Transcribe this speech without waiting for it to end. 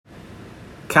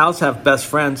Cows have best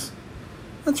friends.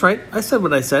 That's right. I said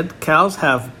what I said. Cows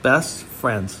have best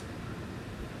friends.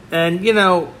 And,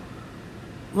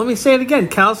 let me say it again.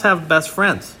 Cows have best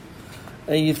friends.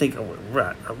 And you think, oh,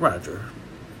 Roger,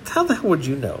 how the hell would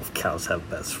you know if cows have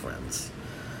best friends?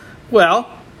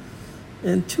 Well,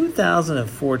 in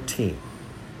 2014,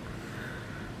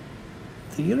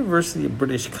 the University of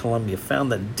British Columbia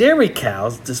found that dairy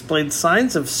cows displayed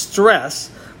signs of stress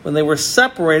when they were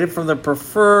separated from their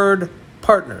preferred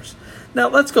partners. Now,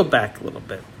 let's go back a little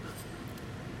bit.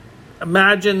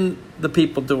 Imagine the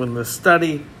people doing this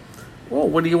study. Well,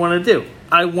 what do you want to do?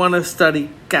 I want to study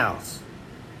cows.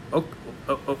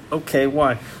 Okay,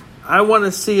 why? I want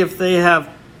to see if they have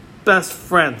best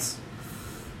friends.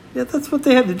 Yeah, that's what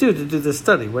they had to do this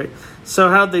study, right? So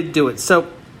how'd they do it?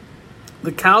 So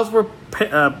the cows were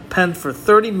penned for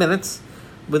 30 minutes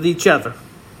with each other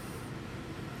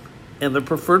and their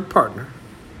preferred partner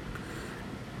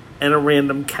and a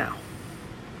random cow.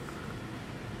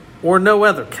 Or no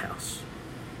other cows.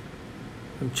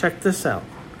 And check this out.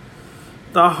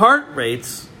 The heart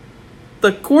rates,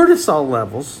 the cortisol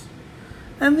levels,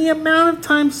 and the amount of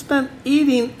time spent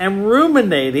eating and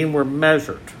ruminating were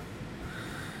measured.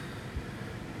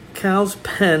 Cows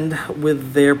penned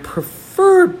with their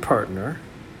preferred partner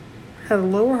had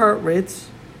lower heart rates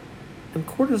and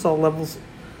cortisol levels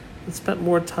and spent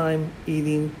more time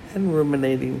eating and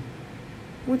ruminating,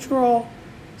 which were all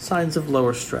signs of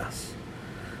lower stress.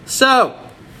 So,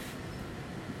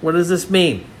 what does this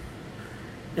mean?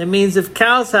 It means if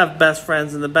cows have best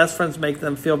friends and the best friends make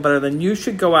them feel better, then you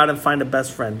should go out and find a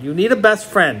best friend. You need a best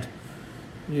friend.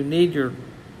 You need your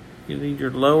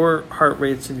lower heart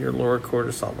rates and your lower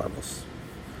cortisol levels.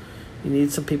 You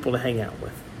need some people to hang out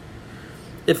with.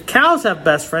 If cows have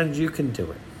best friends, you can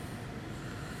do it.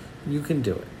 You can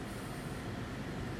do it.